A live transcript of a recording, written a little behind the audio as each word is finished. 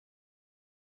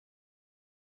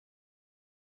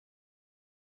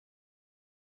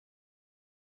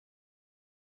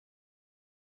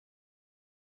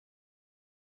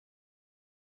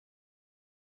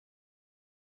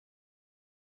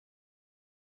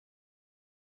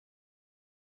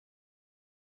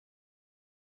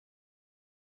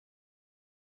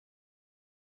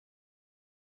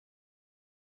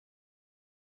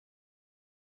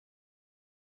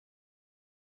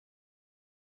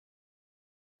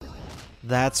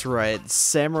That's right,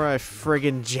 Samurai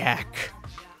friggin' Jack.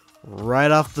 Right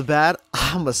off the bat,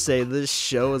 I'ma say this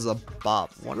show is a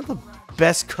bop. One of the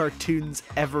best cartoons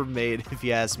ever made, if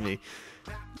you ask me.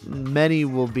 Many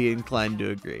will be inclined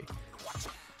to agree.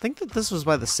 I think that this was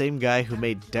by the same guy who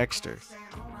made Dexter.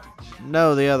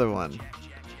 No, the other one.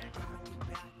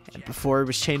 And before he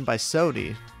was chained by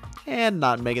Sony, and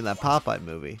not making that Popeye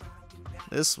movie.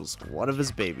 This was one of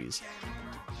his babies.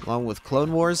 Along with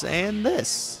Clone Wars and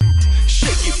this.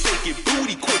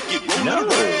 No.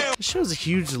 This show's a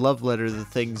huge love letter to the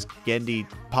things Genndy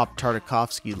Pop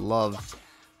Tartakovsky loved.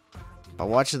 By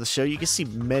watching the show, you can see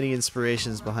many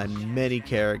inspirations behind many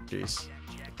characters,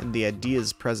 and the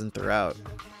ideas present throughout.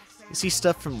 You see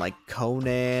stuff from like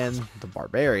Conan the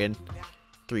Barbarian,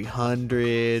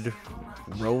 300,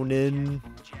 Ronin,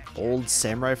 old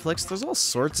samurai flicks. There's all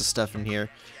sorts of stuff in here.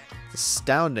 It's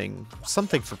astounding,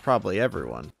 something for probably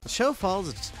everyone. The show follows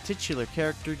its titular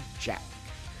character, Jack,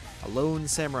 a lone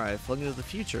samurai flung into the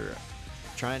future,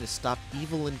 trying to stop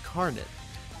evil incarnate,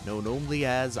 known only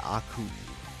as Aku.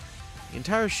 The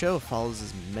entire show follows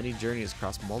his many journeys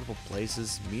across multiple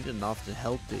places, meeting and often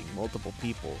helping multiple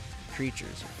people,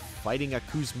 creatures, fighting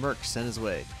Aku's mercs sent his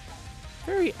way.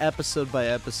 Very episode by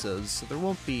episode, so there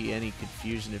won't be any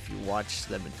confusion if you watch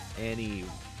them in any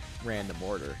random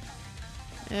order.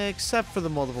 Except for the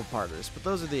multiple parters, but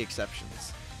those are the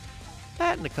exceptions.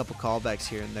 That and a couple callbacks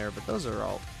here and there, but those are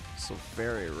all so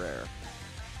very rare.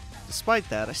 Despite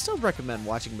that, I still recommend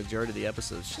watching majority of the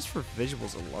episodes just for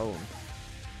visuals alone.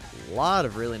 A lot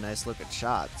of really nice looking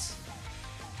shots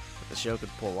that the show could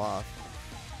pull off.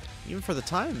 Even for the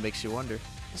time, it makes you wonder,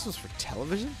 this was for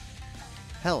television?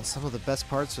 Hell, some of the best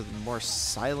parts are the more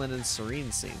silent and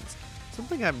serene scenes.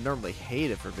 Something I normally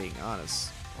hate, if we're being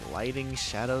honest. The lighting,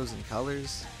 shadows, and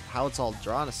colors, how it's all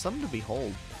drawn is something to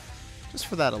behold. Just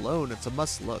for that alone, it's a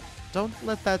must look. Don't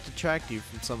let that detract you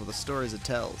from some of the stories it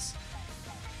tells.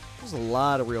 There's a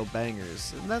lot of real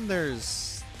bangers, and then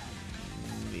there's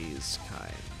these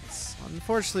kinds.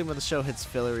 Unfortunately, when the show hits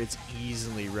filler, it's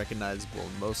easily recognizable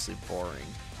and mostly boring.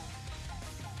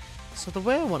 So the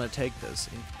way I want to take this,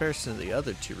 in comparison to the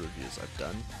other two reviews I've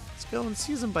done, is going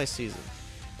season by season.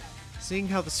 Seeing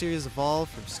how the series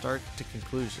evolved from start to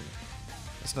conclusion.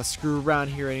 Let's not screw around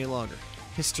here any longer.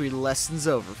 History lessons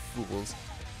over, fools.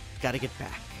 Gotta get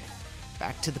back.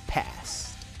 Back to the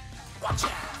past.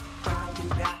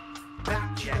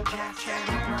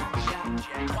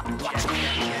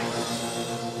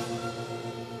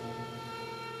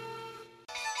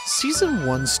 Season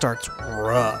 1 starts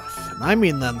rough, and I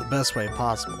mean that in the best way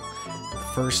possible. The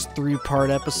first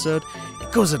 3-part episode,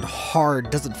 it goes in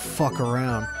hard, doesn't fuck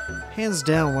around. Hands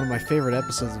down one of my favorite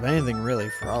episodes of anything really,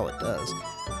 for all it does.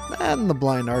 That and the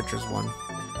Blind Archers one.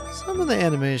 Some of the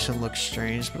animation looks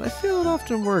strange, but I feel it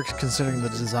often works considering the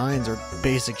designs are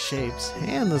basic shapes,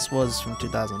 and this was from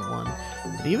 2001.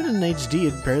 But even in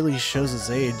HD it barely shows his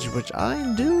age, which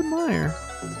I do admire.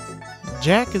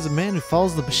 Jack is a man who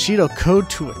follows the Bushido code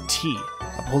to a T,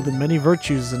 upholding many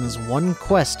virtues in his one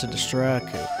quest to destroy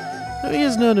Aku. Though he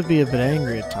is known to be a bit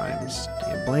angry at times.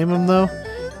 Do you blame him though?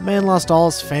 The man lost all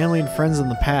his family and friends in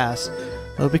the past,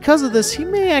 though because of this he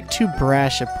may act too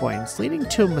brash at points, leading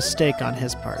to a mistake on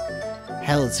his part.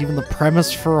 Hell, it's even the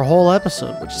premise for a whole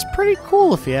episode, which is pretty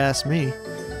cool if you ask me.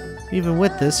 Even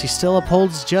with this, he still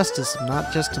upholds justice,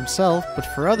 not just himself, but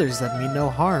for others that mean no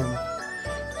harm.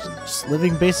 Just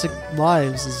living basic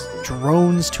lives as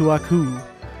drones to Aku.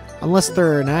 Unless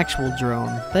they're an actual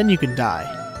drone, then you can die.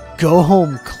 Go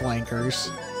home,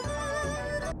 clankers.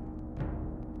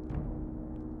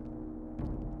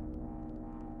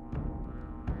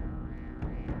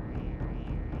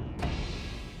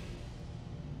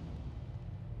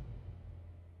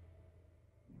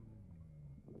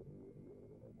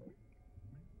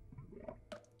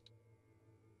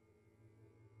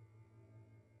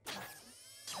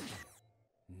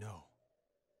 No,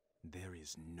 there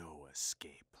is no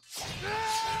escape.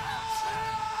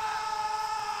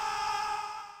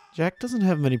 Jack doesn't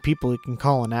have many people he can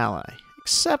call an ally,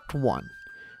 except one.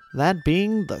 That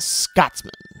being the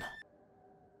Scotsman.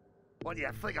 What do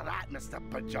you think of that, Mr.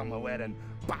 Pajama-wearing,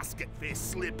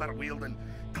 basket-faced, slipper-wielding,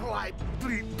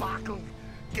 Clyde-Street buckle,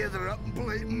 gather-up,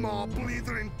 blight mob,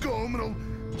 blithering gomerel,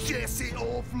 Jesse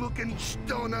off-looking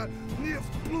stoner, near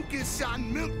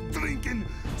fluky-san, milk-drinking,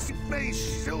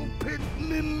 space show-pit,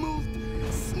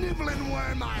 mim-moved, sniveling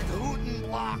worm-eyed, hootin'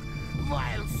 block,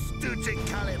 vile stooching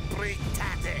calibrate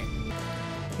tatty.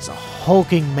 He's a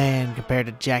hulking man compared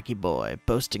to Jackie Boy,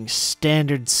 boasting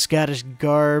standard Scottish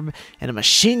garb and a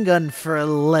machine gun for a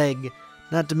leg.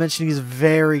 Not to mention he's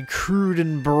very crude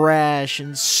and brash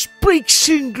and speaks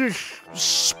English,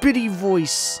 spitty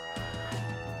voice.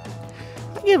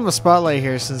 I give him a spotlight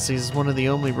here since he's one of the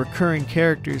only recurring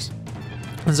characters.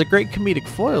 He's a great comedic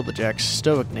foil to Jack's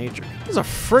stoic nature. He's a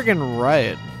friggin'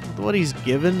 riot. With what he's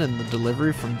given and the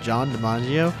delivery from John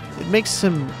DiMaggio, it makes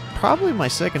him probably my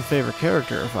second favorite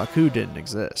character if Aku didn't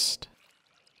exist.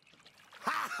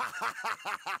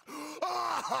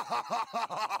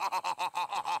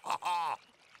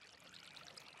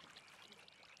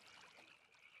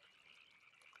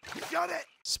 Shut it!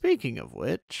 Speaking of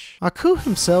which, Aku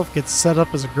himself gets set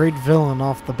up as a great villain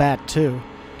off the bat too.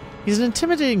 He's an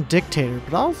intimidating dictator,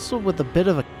 but also with a bit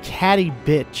of a catty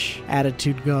bitch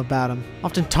attitude going about him,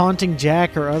 often taunting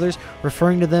Jack or others,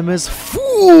 referring to them as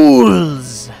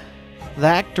fools. The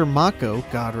actor Mako,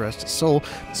 God rest his soul,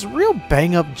 does a real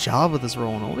bang-up job with his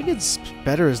role and only gets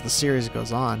better as the series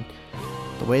goes on.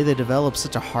 The way they develop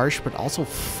such a harsh but also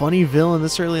funny villain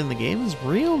this early in the game is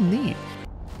real neat.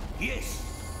 Yes,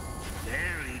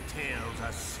 fairy tales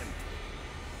are simple,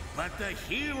 but the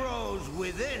heroes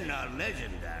within are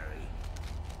legendary.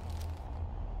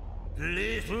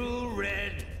 Little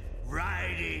Red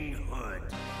Riding Hood.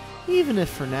 Even if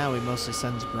for now he mostly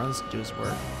sends grunts to do his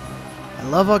work. I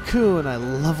love Aku and I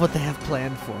love what they have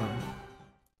planned for him.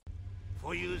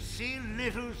 For you see,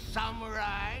 little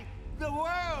samurai, the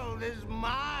world is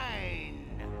mine.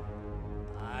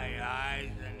 My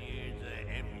eyes and ears are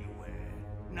everywhere.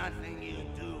 Nothing you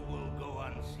do will go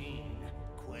unseen,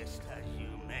 quest as you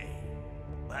may.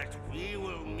 But we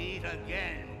will meet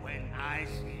again when I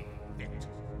see fit.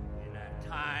 In a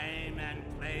time and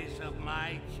place of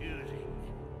my choosing.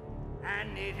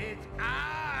 And it is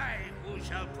I who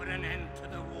shall put an end to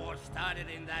the war started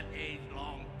in that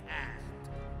age-long past.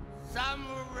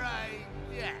 Samurai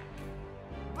Jack.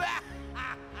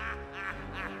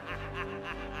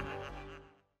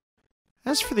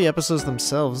 As for the episodes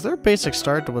themselves, they're a basic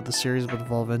start to what the series would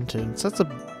evolve into and sets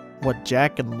up what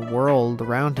Jack and the world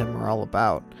around him are all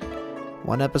about.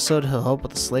 One episode he'll help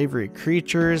with the slavery of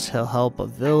creatures, he'll help a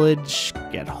village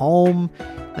get home,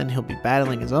 then he'll be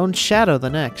battling his own shadow the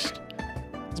next.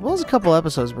 As well as a couple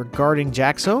episodes regarding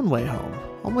Jack's own way home,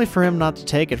 only for him not to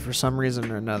take it for some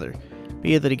reason or another.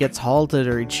 Be it that he gets halted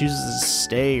or he chooses to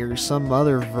stay or some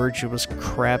other virtuous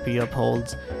crap he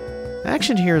upholds.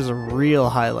 Action here is a real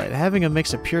highlight, having a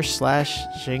mix of pure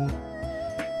slashing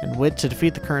and wit to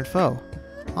defeat the current foe.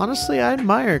 Honestly, I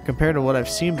admire it compared to what I've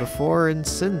seen before and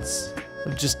since.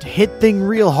 Of just hit thing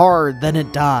real hard, then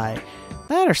it die.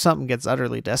 That or something gets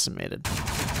utterly decimated.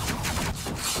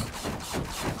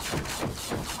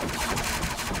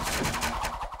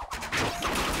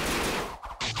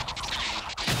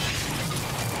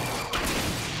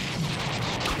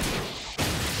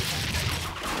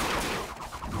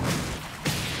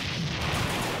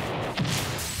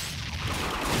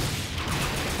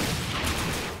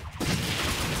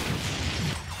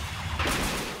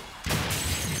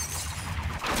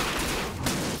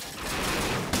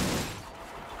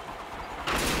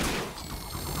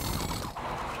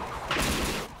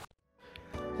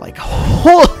 Like,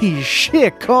 holy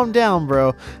shit, calm down,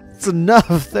 bro. It's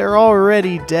enough, they're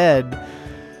already dead.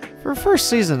 For a first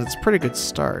season, it's a pretty good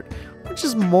start, which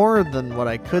is more than what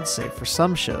I could say for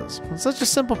some shows. With such a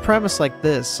simple premise like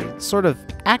this, it's sort of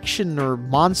action or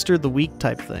monster of the week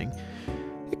type thing.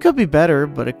 It could be better,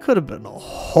 but it could have been a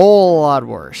whole lot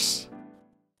worse.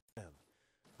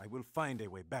 I will find a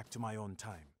way back to my own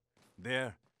time.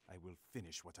 There, I will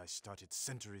finish what I started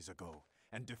centuries ago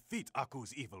and defeat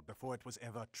Aku's evil before it was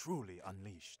ever truly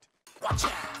unleashed. Watch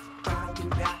out!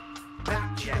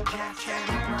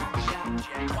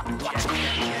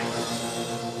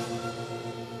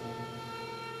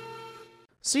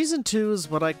 Season 2 is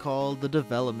what I call the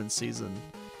development season.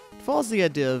 It follows the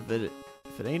idea of it,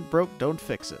 if it ain't broke, don't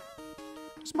fix it.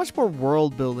 There's much more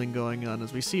world building going on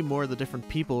as we see more of the different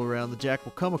people around the Jack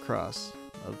will come across,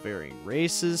 of varying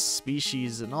races,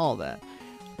 species, and all that.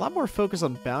 A lot more focus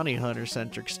on bounty hunter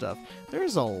centric stuff.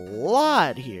 There's a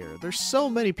lot here. There's so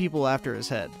many people after his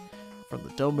head. From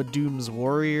the Dome of Doom's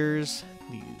warriors,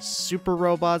 these super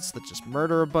robots that just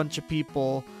murder a bunch of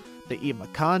people, the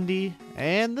Imakandi,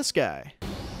 and this guy.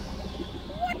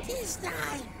 What is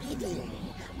thy bidding,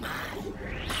 my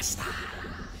master?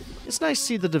 It's nice to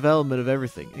see the development of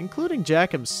everything, including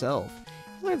Jack himself.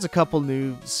 He learns a couple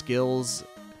new skills,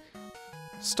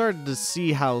 started to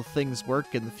see how things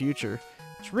work in the future,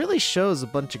 which really shows a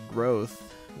bunch of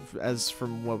growth as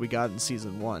from what we got in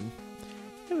Season 1.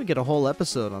 And we get a whole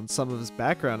episode on some of his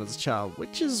background as a child,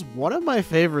 which is one of my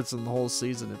favorites in the whole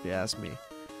season if you ask me.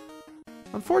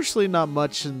 Unfortunately, not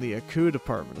much in the Aku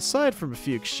department, aside from a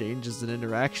few exchanges and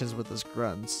interactions with his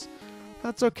grunts.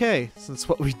 That's okay, since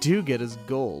what we do get is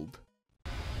gold.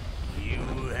 You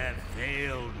have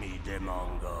failed me,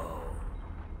 Demongo.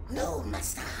 No,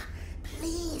 master.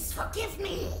 Please forgive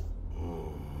me.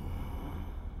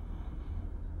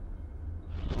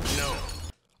 No.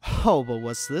 Oh, but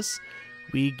what's this?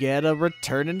 We get a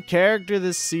returning character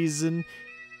this season.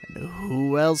 And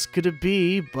who else could it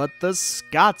be but the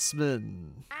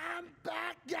Scotsman? I'm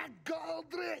back, you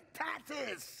Goldrick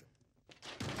Tatis.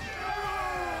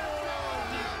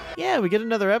 Yeah, we get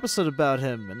another episode about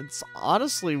him, and it's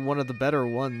honestly one of the better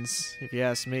ones, if you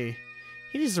ask me.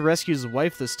 He needs to rescue his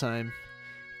wife this time,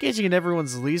 engaging in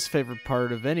everyone's least favorite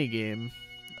part of any game,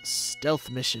 a stealth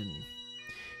mission.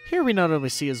 Here we not only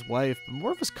see his wife, but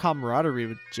more of his camaraderie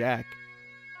with Jack.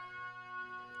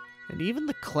 And even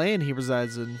the clan he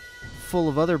resides in, full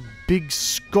of other big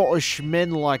Scottish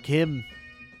men like him.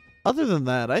 Other than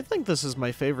that, I think this is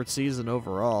my favorite season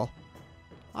overall.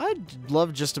 I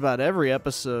love just about every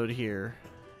episode here,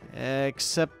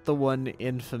 except the one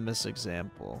infamous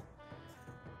example.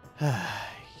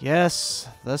 Yes,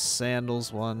 the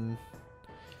sandals one.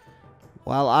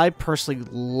 While I personally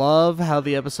love how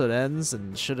the episode ends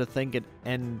and should have think it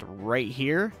end right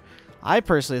here, I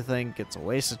personally think it's a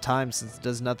waste of time since it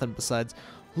does nothing besides,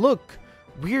 look,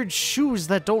 weird shoes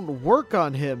that don't work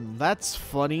on him. That's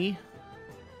funny.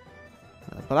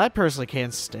 But I personally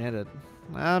can't stand it.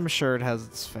 I'm sure it has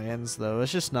its fans, though.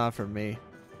 It's just not for me.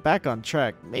 Back on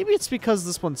track. Maybe it's because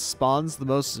this one spawns the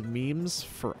most memes,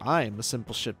 for I'm a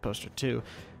simple shitposter too.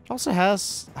 It also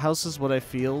houses what I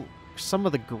feel are some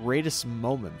of the greatest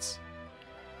moments.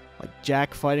 Like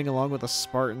Jack fighting along with the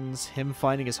Spartans, him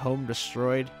finding his home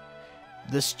destroyed.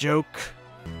 This joke.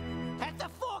 At the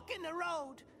fork in the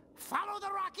road, follow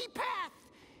the rocky path.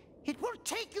 It will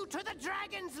take you to the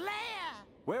dragon's lair.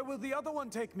 Where will the other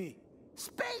one take me?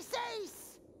 Space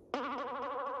Ace! It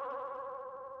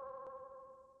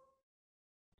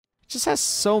just has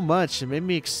so much. It made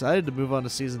me excited to move on to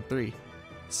Season 3.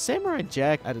 Samurai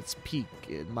Jack at its peak,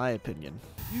 in my opinion.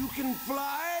 You can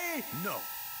fly? No.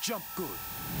 Jump good.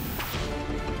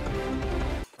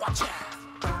 Watch out!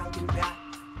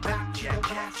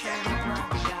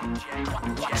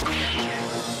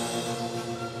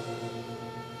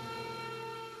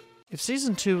 If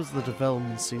Season 2 was the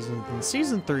development season, then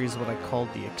Season 3 is what I called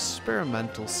the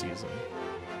experimental season.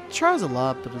 It tries a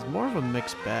lot, but is more of a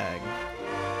mixed bag.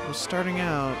 It was starting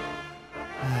out...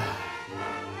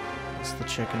 It's the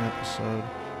chicken episode.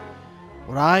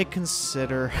 What I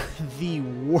consider the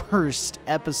worst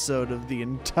episode of the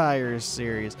entire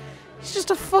series. It's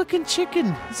just a fucking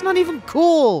chicken. It's not even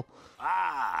cool.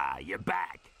 Ah, you're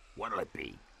back. What'll it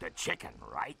be? The chicken,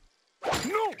 right?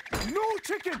 No! No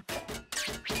chicken!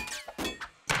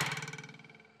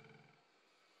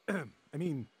 I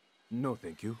mean, no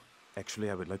thank you. Actually,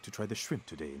 I would like to try the shrimp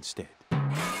today instead.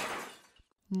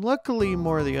 Luckily,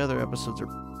 more of the other episodes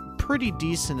are pretty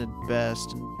decent at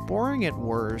best and boring at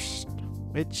worst,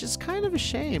 which is kind of a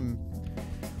shame.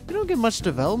 We don't get much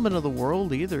development of the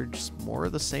world either, just more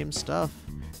of the same stuff.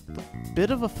 A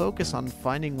bit of a focus on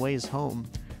finding ways home.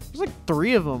 There's like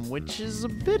 3 of them, which is a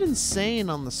bit insane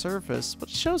on the surface, but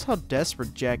it shows how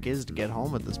desperate Jack is to get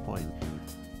home at this point.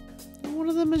 And one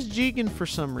of them is Jigen for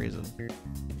some reason.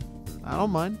 I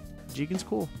don't mind. Jigen's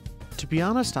cool. To be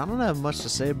honest, I don't have much to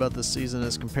say about this season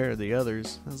as compared to the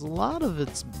others, as a lot of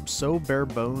it's so bare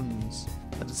bones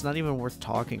that it's not even worth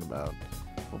talking about.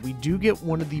 But we do get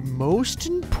one of the most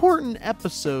important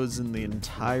episodes in the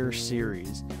entire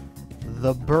series,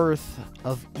 the birth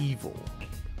of evil.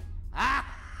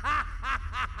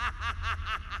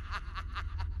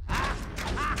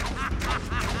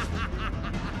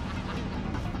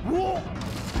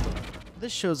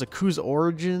 This shows Aku's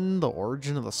origin, the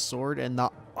origin of the sword, and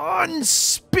the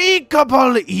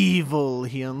unspeakable evil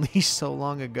he unleashed so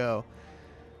long ago.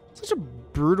 Such a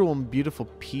brutal and beautiful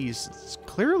piece. It's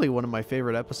clearly one of my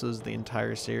favorite episodes of the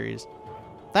entire series.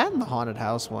 That and the haunted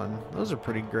house one. Those are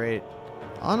pretty great.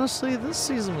 Honestly, this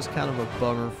season was kind of a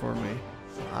bummer for me.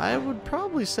 I would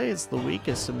probably say it's the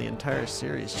weakest in the entire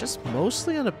series, just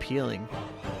mostly unappealing.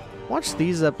 Watch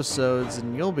these episodes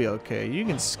and you'll be okay. You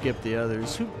can skip the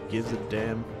others. Who gives a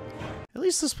damn? At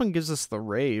least this one gives us the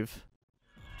rave.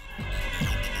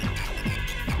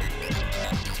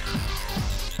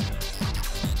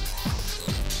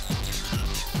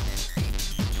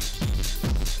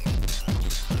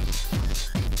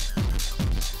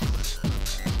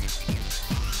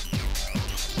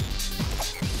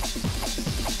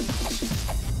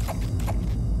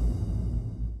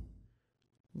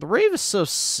 The rave is so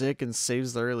sick and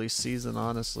saves the early season,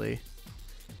 honestly.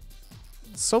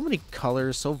 So many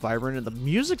colors, so vibrant, and the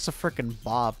music's a frickin'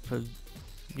 bop.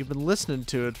 You've been listening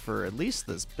to it for at least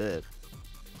this bit.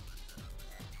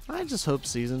 I just hope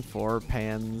Season 4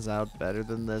 pans out better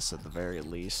than this at the very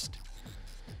least.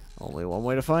 Only one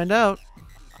way to find out.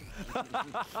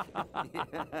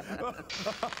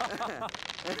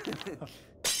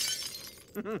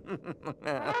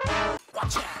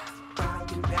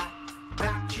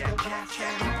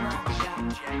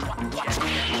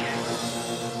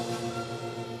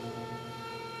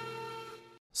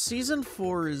 Season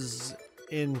 4 is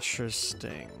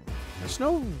interesting. There's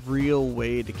no real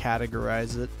way to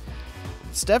categorize it.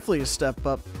 It's definitely a step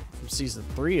up from Season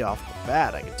 3 off the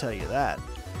bat, I can tell you that.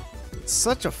 It's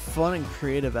such a fun and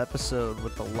creative episode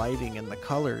with the lighting and the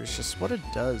colors, just what it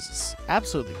does is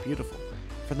absolutely beautiful.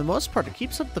 For the most part, it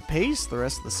keeps up the pace the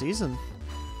rest of the season.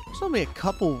 There's only a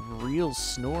couple real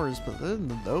snores, but other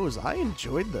than those, I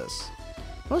enjoyed this.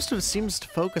 Most of it seems to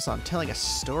focus on telling a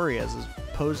story as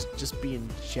opposed to just being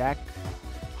Jack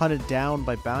hunted down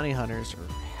by bounty hunters or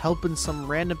helping some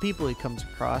random people he comes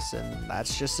across, and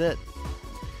that's just it.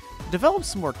 Develop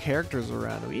some more characters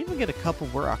around. We even get a couple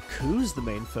where Aku's the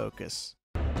main focus.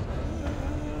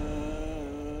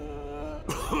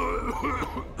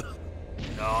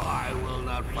 No, I will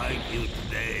not fight you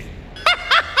today.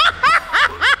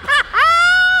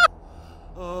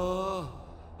 Oh,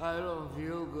 I don't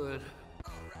feel good.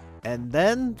 And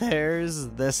then there's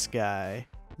this guy.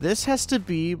 This has to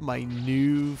be my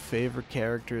new favorite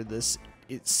character this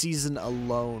season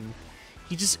alone.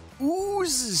 He just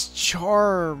oozes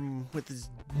charm with his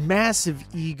massive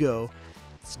ego.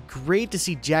 It's great to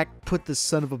see Jack put this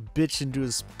son of a bitch into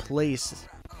his place.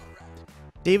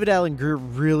 David Alan Grier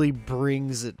really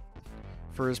brings it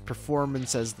for his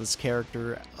performance as this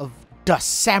character of the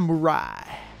samurai.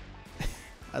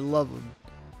 I love him.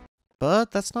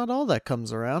 But that's not all that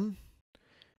comes around.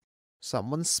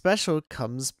 Someone special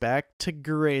comes back to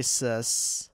grace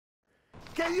us.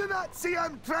 Can you not see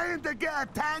I'm trying to get a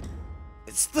tank?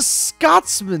 It's the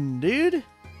Scotsman, dude!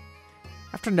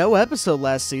 After no episode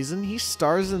last season, he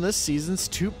stars in this season's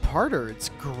two-parter. It's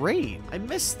great. I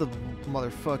miss the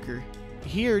motherfucker.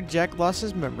 Here, Jack lost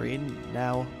his memory, and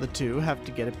now the two have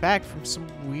to get it back from some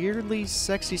weirdly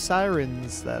sexy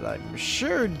sirens that I'm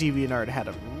sure DeviantArt had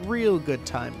a real good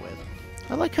time with.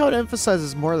 I like how it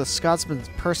emphasizes more of the Scotsman's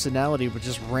personality with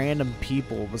just random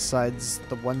people besides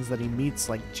the ones that he meets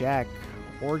like Jack,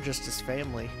 or just his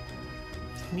family.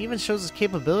 And even shows his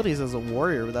capabilities as a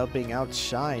warrior without being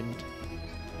outshined.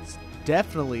 It's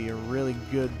definitely a really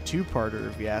good two-parter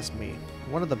if you ask me.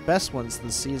 One of the best ones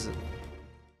this season.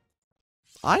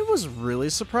 I was really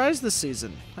surprised this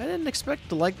season. I didn't expect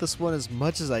to like this one as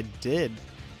much as I did.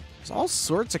 There's all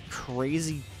sorts of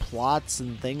crazy plots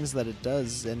and things that it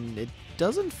does, and it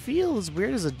doesn't feel as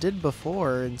weird as it did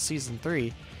before in Season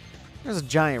 3. There's a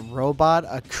giant robot,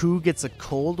 Aku gets a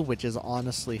cold, which is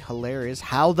honestly hilarious.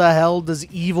 How the hell does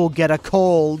evil get a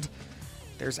cold?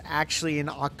 There's actually an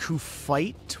Aku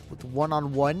fight with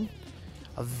one-on-one.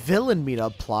 A villain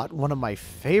meetup plot, one of my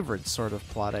favorite sort of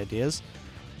plot ideas.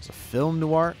 It's a film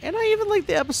noir, and I even like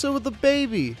the episode with the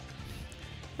baby.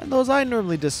 And those I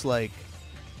normally dislike.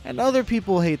 And other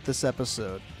people hate this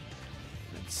episode.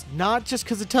 It's not just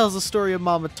because it tells the story of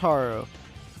Mama Taro,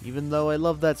 even though I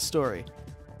love that story.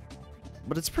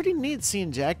 But it's pretty neat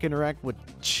seeing Jack interact with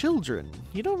children.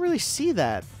 You don't really see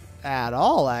that at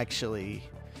all, actually.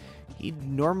 He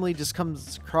normally just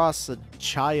comes across a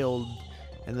child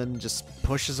and then just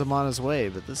pushes him on his way,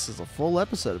 but this is a full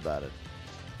episode about it.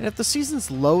 And if the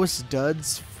season's lowest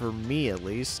duds, for me at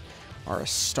least, are a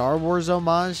Star Wars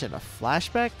homage and a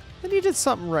flashback, then he did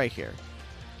something right here.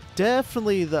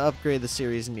 Definitely the upgrade the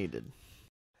series needed.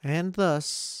 And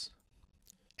thus,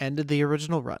 ended the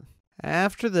original run.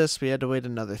 After this, we had to wait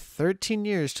another 13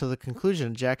 years till the conclusion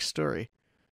of Jack's story.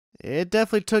 It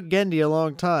definitely took Genndy a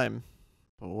long time,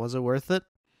 but was it worth it?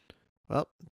 Well,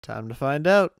 time to find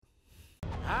out.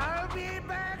 I'll be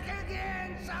back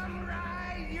again,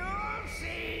 samurai. You'll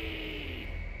see.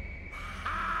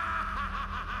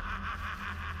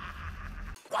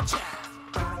 Watch out!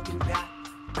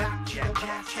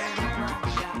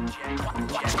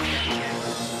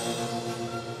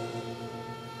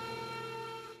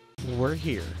 We're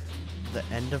here, the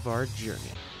end of our journey,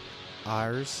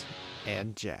 ours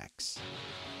and Jack's.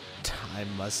 I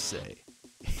must say,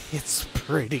 it's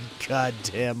pretty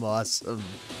goddamn awesome.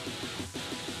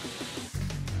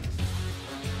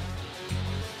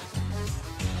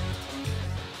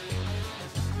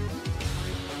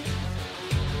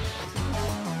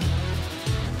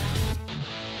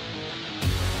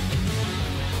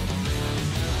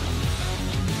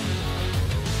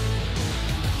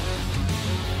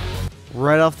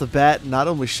 Right off the bat, not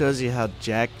only shows you how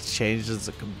Jack changed as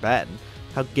a combatant,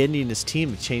 how Genndy and his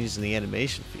team have changed in the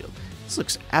animation field. This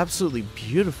looks absolutely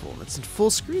beautiful, and it's in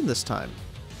full screen this time.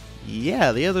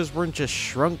 Yeah, the others weren't just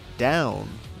shrunk down.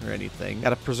 or anything.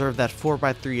 Gotta preserve that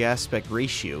 4:3 aspect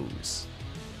ratios.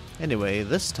 Anyway,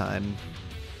 this time,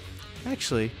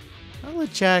 actually, I'll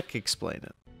let Jack explain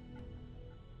it.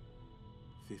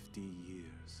 50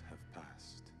 years have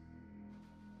passed,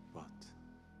 but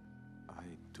I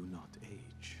do not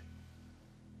age.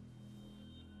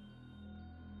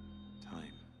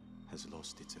 Time has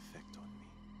lost its effect on me.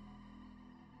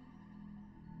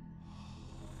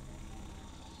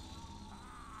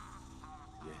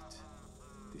 Yet,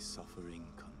 the suffering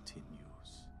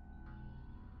continues.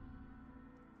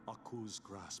 Aku's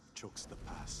grasp chokes the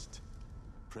past,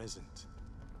 present,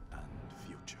 and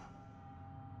future.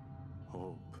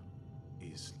 Hope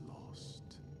is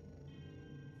lost.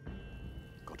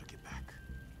 Gotta get back.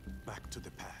 Back to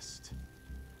the past.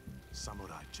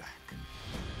 Samurai Jack.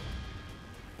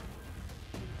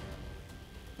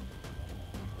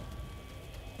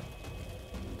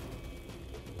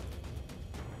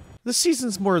 This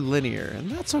season's more linear,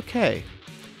 and that's okay.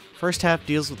 First half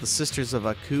deals with the sisters of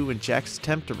Aku and Jack's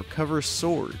attempt to recover a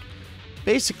sword,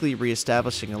 basically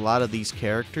re-establishing a lot of these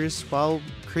characters while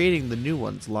creating the new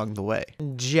ones along the way.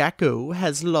 Jacko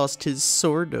has lost his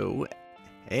swordo,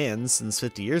 and since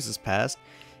 50 years has passed,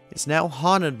 is now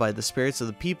haunted by the spirits of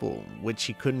the people, which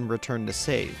he couldn't return to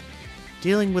save,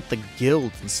 dealing with the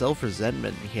guilt and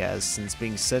self-resentment he has since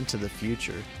being sent to the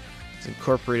future. It's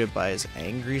incorporated by his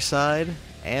angry side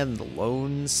and the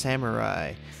lone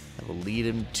samurai that will lead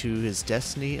him to his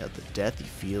destiny of the death he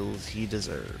feels he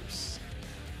deserves.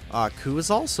 Aku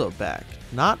is also back,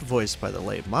 not voiced by the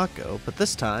late Mako, but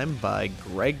this time by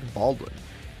Greg Baldwin.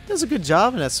 He does a good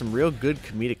job and has some real good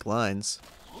comedic lines.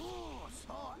 Ooh,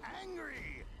 so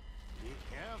angry. Be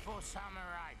careful,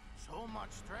 samurai. So much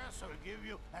stress will give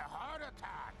you a heart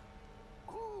attack.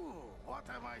 Ooh, what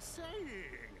am I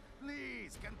saying?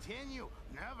 Please continue.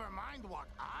 Never mind what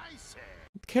I said.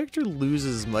 The character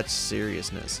loses much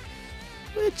seriousness,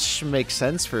 which makes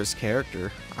sense for his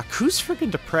character. Aku's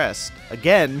freaking depressed.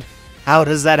 Again, how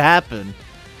does that happen?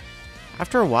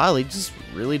 After a while, he just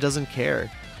really doesn't care.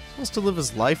 He wants to live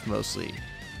his life mostly.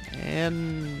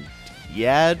 And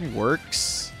yeah, it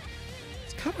works.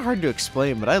 It's kind of hard to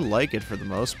explain, but I like it for the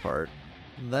most part.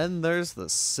 And then there's the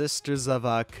Sisters of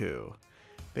Aku.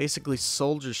 Basically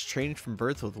soldiers trained from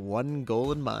birth with one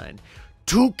goal in mind: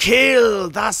 to kill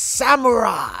the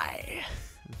samurai!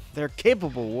 They're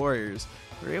capable warriors.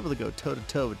 They're able to go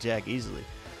toe-to-toe with Jack easily.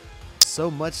 So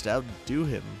much to outdo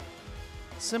him.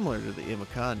 Similar to the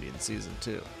Imakandi in Season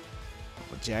 2.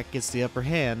 When Jack gets the upper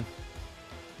hand,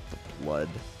 the blood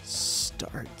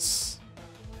starts.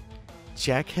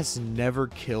 Jack has never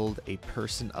killed a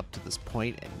person up to this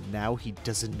point, and now he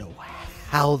doesn't know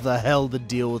how the hell to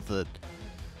deal with it.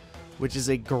 Which is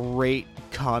a great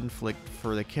conflict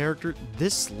for the character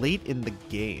this late in the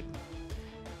game.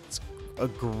 It's a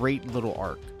great little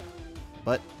arc.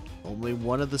 But only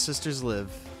one of the sisters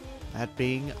live, that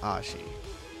being Ashi,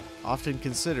 often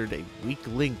considered a weak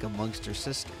link amongst her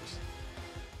sisters.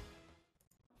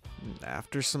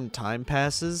 After some time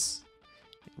passes,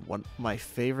 in one of my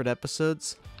favorite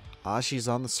episodes, Ashi's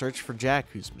on the search for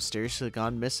Jack, who's mysteriously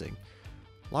gone missing.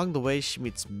 Along the way, she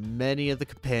meets many of the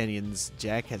companions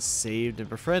Jack has saved and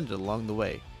befriended along the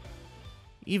way.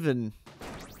 Even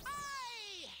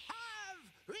I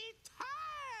have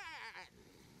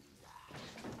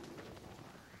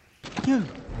returned!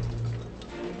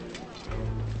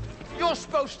 You're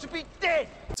supposed to be dead!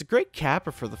 it's a great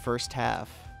capper for the first half.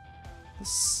 The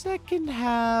second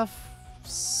half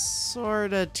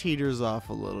sorta teeters off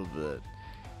a little bit.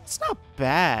 It's not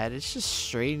bad, it's just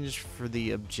strange for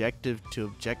the objective to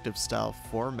objective style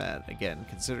format, again,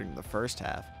 considering the first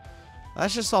half.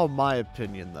 That's just all my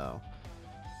opinion, though.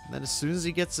 And then as soon as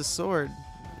he gets his sword,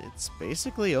 it's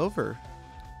basically over.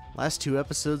 Last two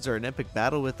episodes are an epic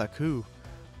battle with Aku.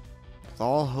 With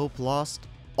all hope lost,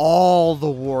 all the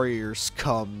warriors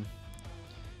come.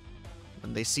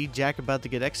 When they see Jack about to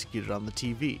get executed on the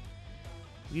TV.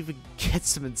 We even get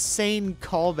some insane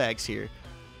callbacks here.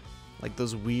 Like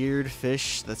those weird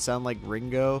fish that sound like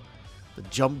Ringo, the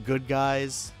jump good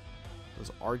guys, those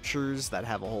archers that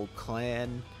have a whole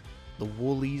clan, the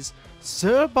woolies,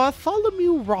 Sir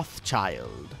Bartholomew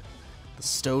Rothschild, the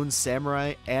stone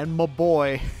samurai, and my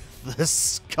boy, the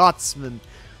Scotsman,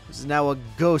 who's now a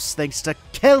ghost thanks to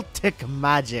Celtic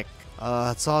magic.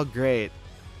 It's all great.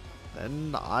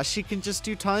 Then Ashi can just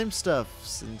do time stuff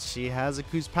since she has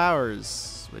Aku's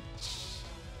powers, which,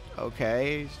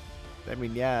 okay. I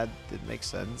mean, yeah, it makes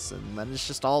sense, and then it's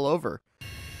just all over.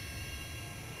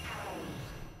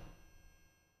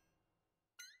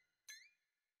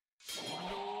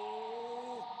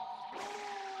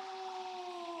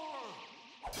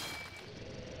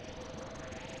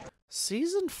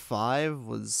 Season 5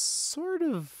 was sort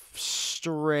of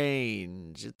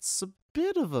strange. It's a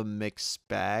bit of a mixed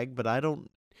bag, but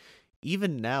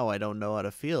even now, I don't know how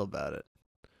to feel about it.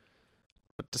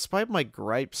 But despite my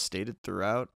gripes stated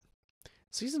throughout,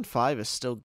 Season 5 is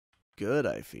still good,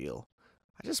 I feel.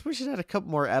 I just wish it had a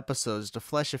couple more episodes to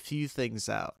flesh a few things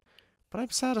out. But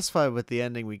I'm satisfied with the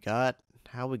ending we got,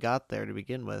 how we got there to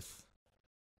begin with.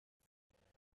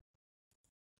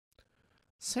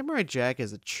 Samurai Jack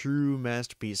is a true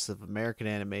masterpiece of American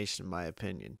animation, in my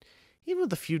opinion. Even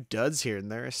with a few duds here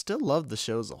and there, I still love the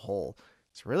show as a whole.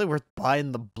 It's really worth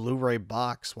buying the Blu-ray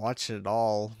box, watching it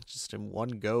all, just in one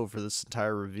go for this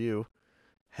entire review.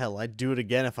 Hell, I'd do it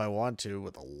again if I want to,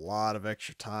 with a lot of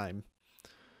extra time.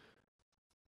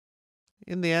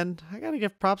 In the end, I gotta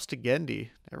give props to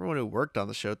Genndy, everyone who worked on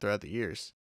the show throughout the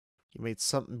years. You made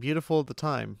something beautiful at the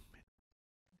time,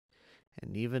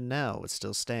 and even now it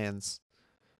still stands.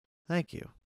 Thank you.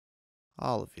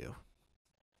 All of you.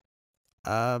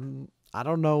 I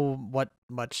don't know what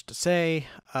much to say.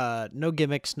 No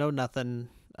gimmicks, no nothing.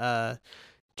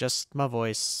 Just my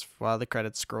voice while the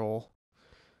credits scroll.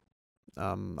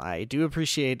 I do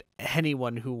appreciate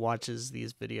anyone who watches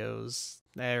these videos,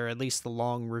 or at least the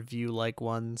long review-like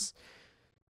ones.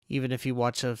 Even if you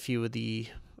watch a few of the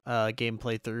game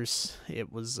playthroughs,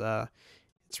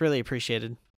 it's really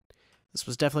appreciated. This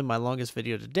was definitely my longest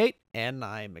video to date, and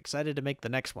I'm excited to make the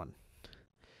next one.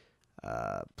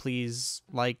 Please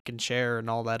like and share and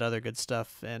all that other good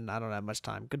stuff, and I don't have much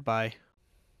time. Goodbye.